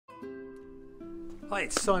Hi,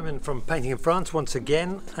 it's Simon from Painting in France once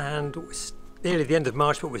again, and it's nearly the end of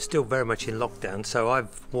March, but we're still very much in lockdown. So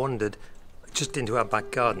I've wandered just into our back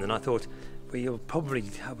garden, and I thought we'll probably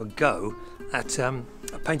have a go at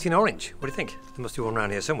painting orange. What do you think? There must be one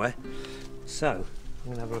around here somewhere. So I'm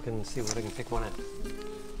going to have a look and see what I can pick one out.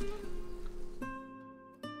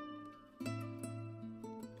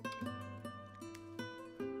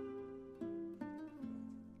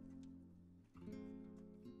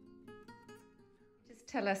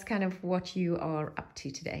 Tell us kind of what you are up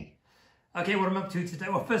to today. Okay, what I'm up to today,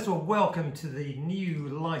 well, first of all, welcome to the new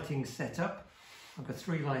lighting setup. I've got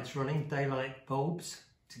 3 lights running, daylight bulbs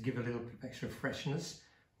to give a little bit of extra freshness,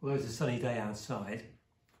 although it's a sunny day outside.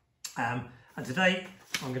 And today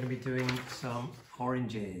I'm going to be doing some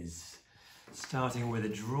oranges, starting with the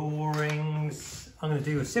drawings. I'm going to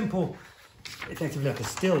do a simple, effectively like a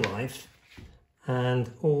still life,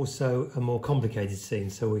 and also a more complicated scene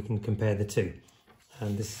so we can compare the two.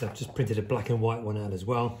 And this, I've just printed a black and white one out as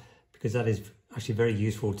well, because that is actually very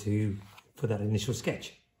useful for that initial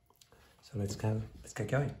sketch. So let's get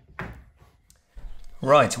going.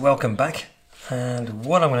 Right, welcome back. And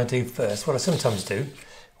what I'm going to do first, what I sometimes do,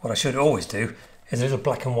 what I should always do, is a little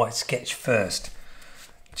black and white sketch first,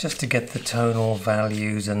 just to get the tonal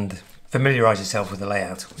values and familiarise yourself with the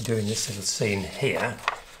layout. We're doing this little scene here,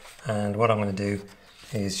 and what I'm going to do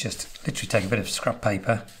is just literally take a bit of scrap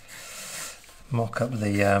paper, mock up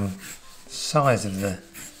the size of the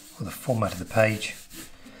format of the page.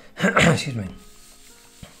 Excuse me.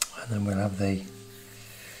 And then we'll have the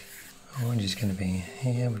orange is going to be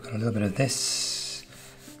here. We've got a little bit of this,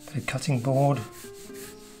 bit of cutting board.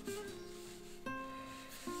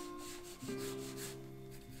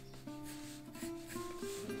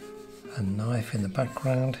 A knife in the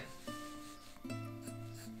background.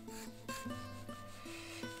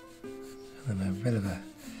 And then a bit of a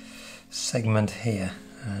segment here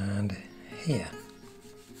and here.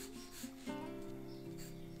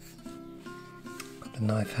 Got the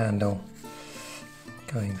knife handle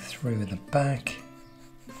going through the back,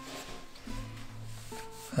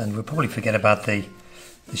 and we'll probably forget about the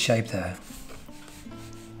shape there.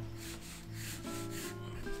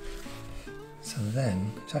 So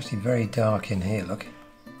then it's actually very dark in here, look.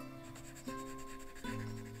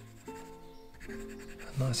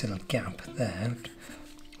 A nice little gap there.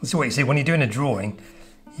 That's what you see when you're doing a drawing.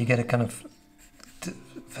 You get to kind of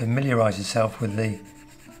familiarise yourself with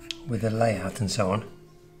the layout and so on.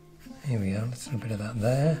 Here we go. Let's do a bit of that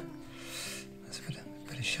there. That's a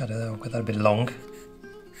bit of shadow there. I've got that a bit long.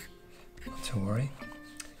 Not to worry.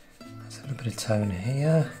 That's a little bit of tone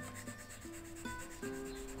here.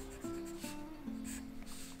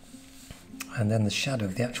 And then the shadow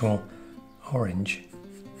of the actual orange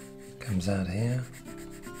comes out here.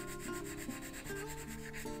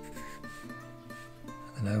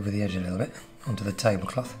 And over the edge a little bit onto the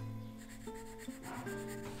tablecloth.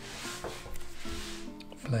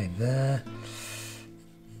 Blade there.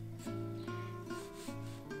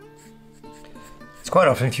 It's quite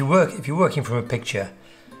often if you're working from a picture,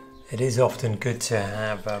 it is often good to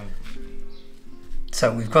have.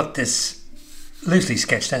 So we've got this loosely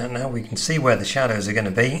sketched out now. We can see where the shadows are going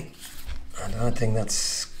to be, and I think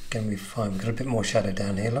that's going to be fine. We've got a bit more shadow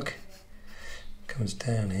down here. Look, comes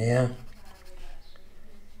down here.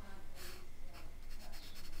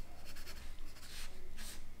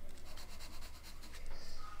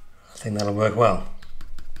 I think that'll work well.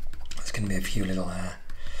 There's going to be a few little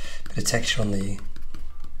bit of texture on the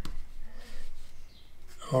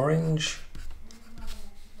orange.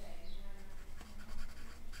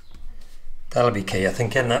 That'll be key. I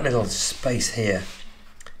think getting that little space here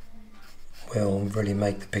will really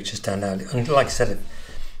make the picture stand out. And like I said,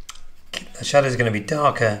 the shadows are going to be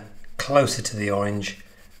darker, closer to the orange,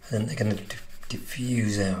 and then they're going to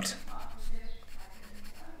diffuse out.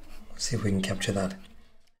 Let's see if we can capture that.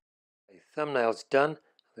 Thumbnail's done.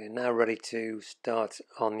 We're now ready to start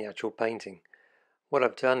on the actual painting. What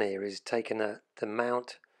I've done here is taken the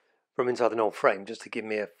mount from inside the normal frame just to give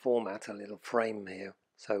me a format, a little frame here,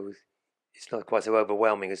 so it's not quite so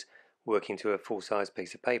overwhelming as working to a full-size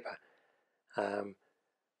piece of paper.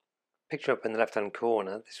 Picture up in the left-hand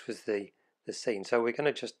corner, this was the scene. So we're going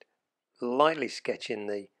to just lightly sketch in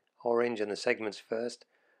the orange and the segments first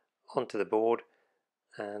onto the board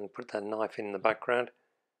and put that knife in the background.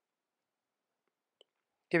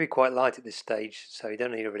 Give it quite light at this stage, so you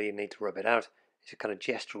don't really need to rub it out. It's a kind of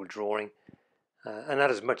gestural drawing, and add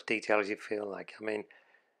as much detail as you feel like. I mean,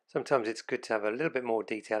 sometimes it's good to have a little bit more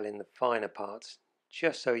detail in the finer parts,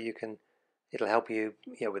 just so it'll help you,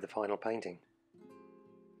 with the final painting.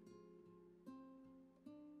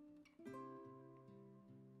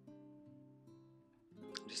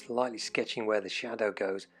 just lightly sketching where the shadow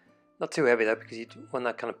goes. Not too heavy though, because you want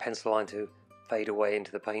that kind of pencil line to fade away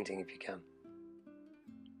into the painting if you can.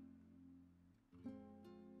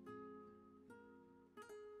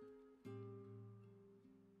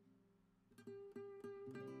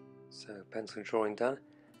 So pencil drawing done,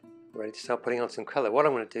 ready to start putting on some colour. What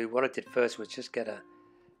I'm going to do, what I did first was just get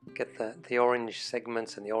the orange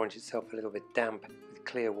segments and the orange itself a little bit damp with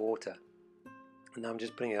clear water. And now I'm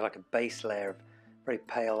just putting like a base layer of very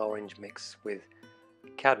pale orange mix with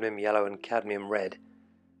cadmium yellow and cadmium red,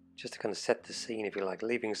 just to kind of set the scene if you like,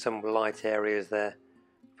 leaving some light areas there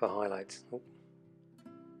for highlights. Oh,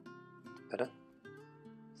 better.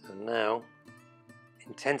 So now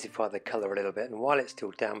intensify the colour a little bit, and while it's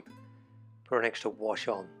still damp, put an extra wash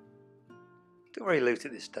on. Still very loose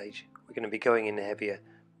at this stage. We're going to be going in heavier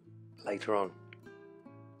later on.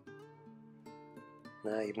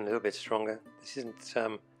 Now even a little bit stronger. This isn't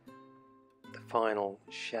the final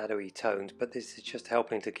shadowy tones, but this is just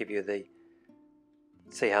helping to give you the,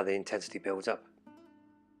 see how the intensity builds up.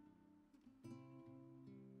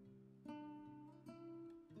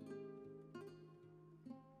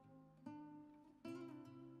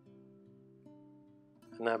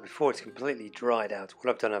 And now before it's completely dried out, what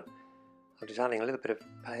I've done, I'm just adding a little bit of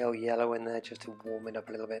pale yellow in there just to warm it up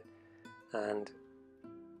a little bit, and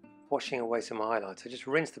washing away some highlights. So just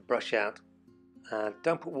rinse the brush out.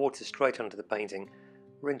 Don't put water straight onto the painting.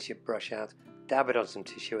 Rinse your brush out, dab it on some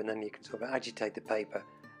tissue, and then you can sort of agitate the paper,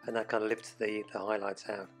 and that kind of lifts the highlights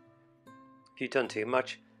out. If you've done too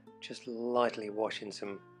much, just lightly wash in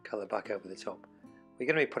some colour back over the top. We're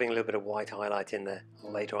going to be putting a little bit of white highlight in there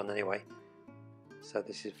later on anyway, so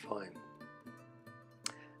this is fine.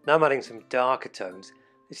 Now I'm adding some darker tones.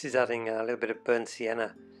 This is adding a little bit of burnt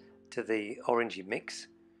sienna to the orangey mix,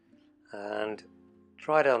 and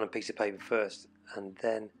try it on a piece of paper first, and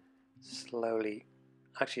then slowly,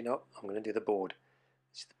 actually no, I'm going to do the board.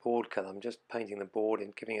 This is the board colour. I'm just painting the board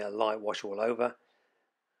and giving it a light wash all over,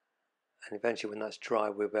 and eventually when that's dry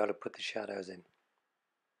we'll be able to put the shadows in. A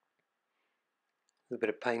little bit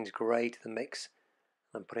of Payne's grey to the mix.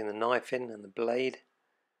 I'm putting the knife in and the blade.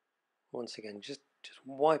 Once again, just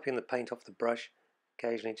wiping the paint off the brush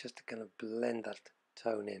occasionally, just to kind of blend that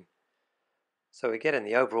tone in. So we're getting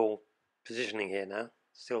the overall positioning here now,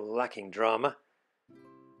 still lacking drama.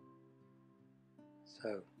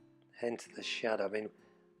 So hence the shadow. I mean,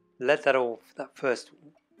 let that first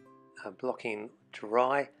blocking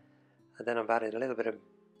dry, and then I've added a little bit of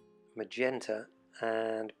magenta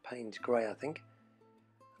and Payne's grey, I think.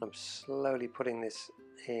 I'm slowly putting this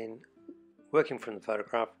in, working from the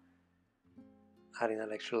photograph, adding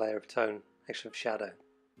that extra layer of tone, extra shadow.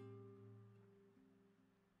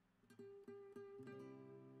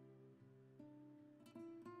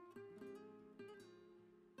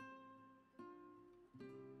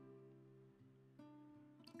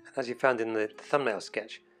 And as you found in the thumbnail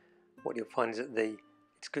sketch, what you'll find is that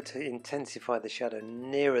it's good to intensify the shadow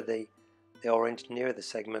nearer the orange, nearer the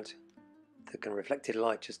segment. The kind of reflected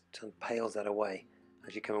light just pales that away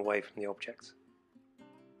as you come away from the objects.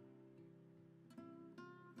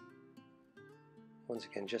 Once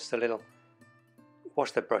again, just a little,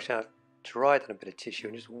 wash the brush out, dry it on a bit of tissue,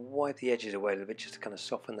 and just wipe the edges away a little bit just to kind of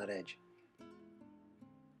soften that edge.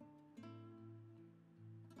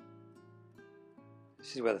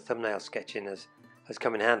 This is where the thumbnail sketching has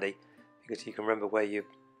come in handy, because you can remember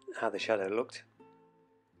how the shadow looked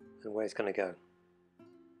and where it's going to go.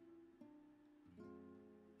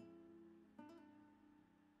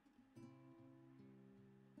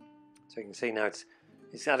 So you can see now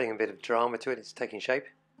it's adding a bit of drama to it, it's taking shape.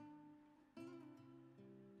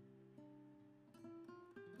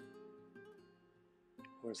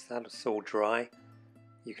 Once that's all dry,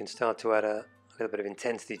 you can start to add a little bit of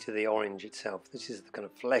intensity to the orange itself. This is the kind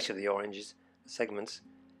of flesh of the oranges, the segments.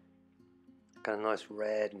 Kind of nice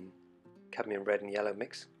red and cadmium red and yellow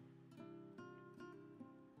mix.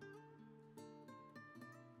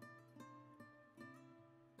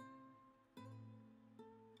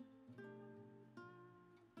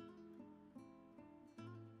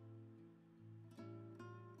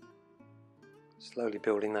 Slowly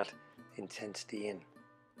building that intensity in.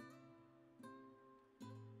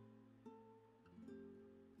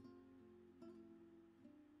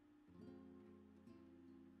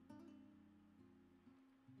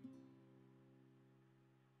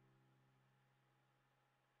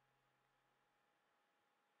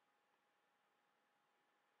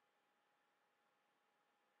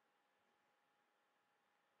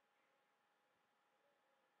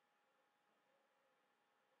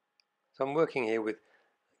 So I'm working here with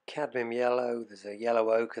cadmium yellow, there's a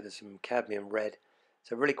yellow ochre, there's some cadmium red.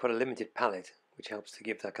 So really quite a limited palette, which helps to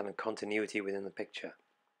give that kind of continuity within the picture.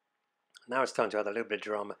 Now it's time to add a little bit of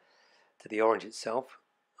drama to the orange itself.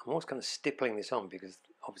 I'm always kind of stippling this on because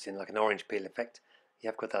obviously in like an orange peel effect you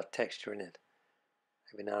have got that texture in it.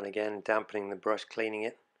 Every now and again dampening the brush, cleaning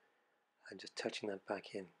it and just touching that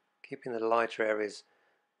back in. Keeping the lighter areas,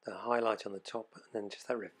 the highlight on the top, and then just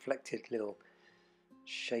that reflected little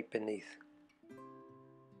shape beneath.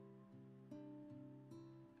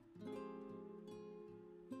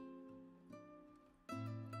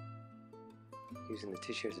 Using the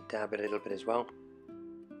tissue to dab it a little bit as well.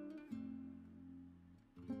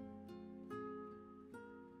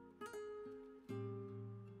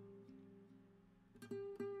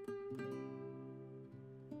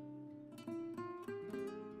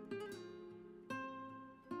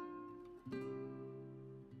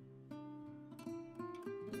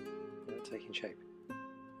 Taking shape. I'm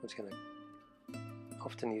just going to,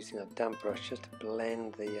 often using that damp brush just to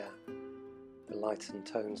blend the lights and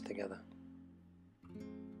tones together.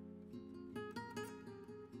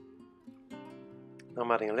 Now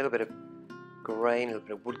I'm adding a little bit of grain, a little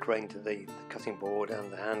bit of wood grain to the cutting board and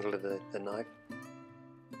the handle of the knife.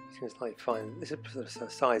 Using a slightly fine, this is a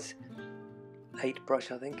size 8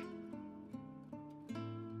 brush I think.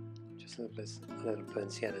 Just a little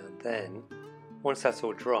burnt sienna, and then once that's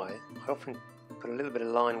all dry, I often put a little bit of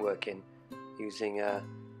line work in using a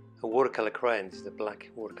watercolour crayon. This is the black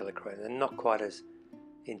watercolour crayon. They're not quite as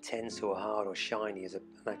intense or hard or shiny as an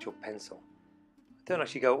actual pencil. I don't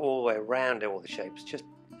actually go all the way around all the shapes, just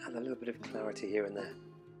add a little bit of clarity here and there.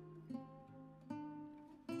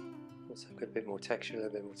 Also got a bit more texture, a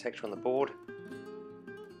little bit more texture on the board.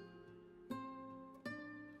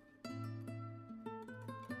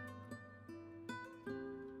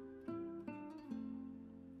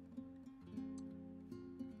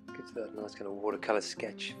 Gives that nice kind of watercolour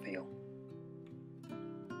sketch feel.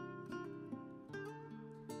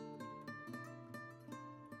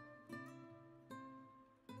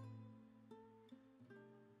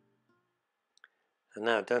 And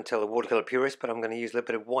now, don't tell the watercolour purist, but I'm going to use a little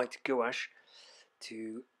bit of white gouache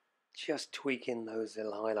to just tweak in those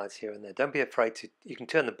little highlights here and there. Don't be afraid to, you can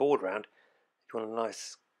turn the board around if you want a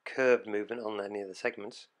nice curved movement on any of the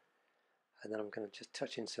segments. And then I'm going to just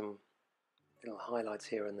touch in some little highlights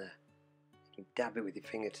here and there. You can dab it with your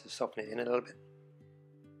finger to soften it in a little bit.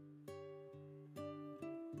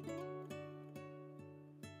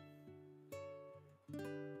 A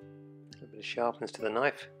little bit of sharpness to the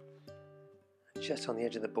knife, just on the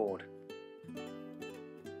edge of the board.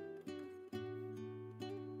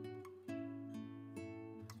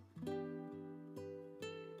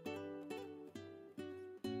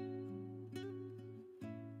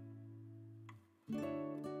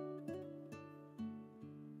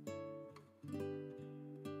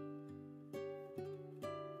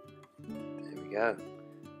 Go.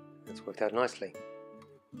 That's worked out nicely.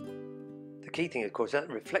 The key thing, of course, that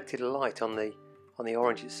reflected light on the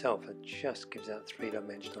orange itself, it just gives that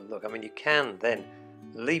three-dimensional look. I mean, you can then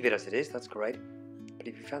leave it as it is, that's great, but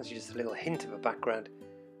if you fancy just a little hint of a background,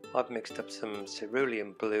 I've mixed up some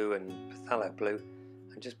cerulean blue and phthalo blue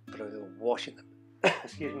and just put a little wash in the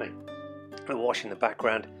excuse me, a little wash in the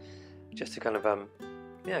background just to kind of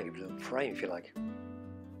yeah, give it a little frame if you like.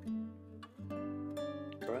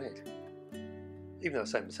 Great. Even though I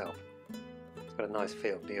say myself, it's got a nice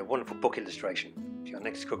feel. It'll be a wonderful book illustration for your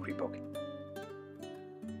next cookery book.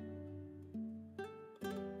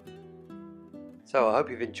 So I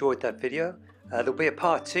hope you've enjoyed that video. There'll be a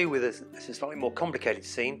part 2 with a slightly more complicated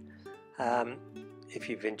scene. If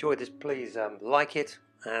you've enjoyed this, please like it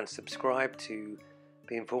and subscribe to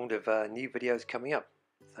be informed of new videos coming up.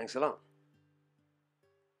 Thanks a lot.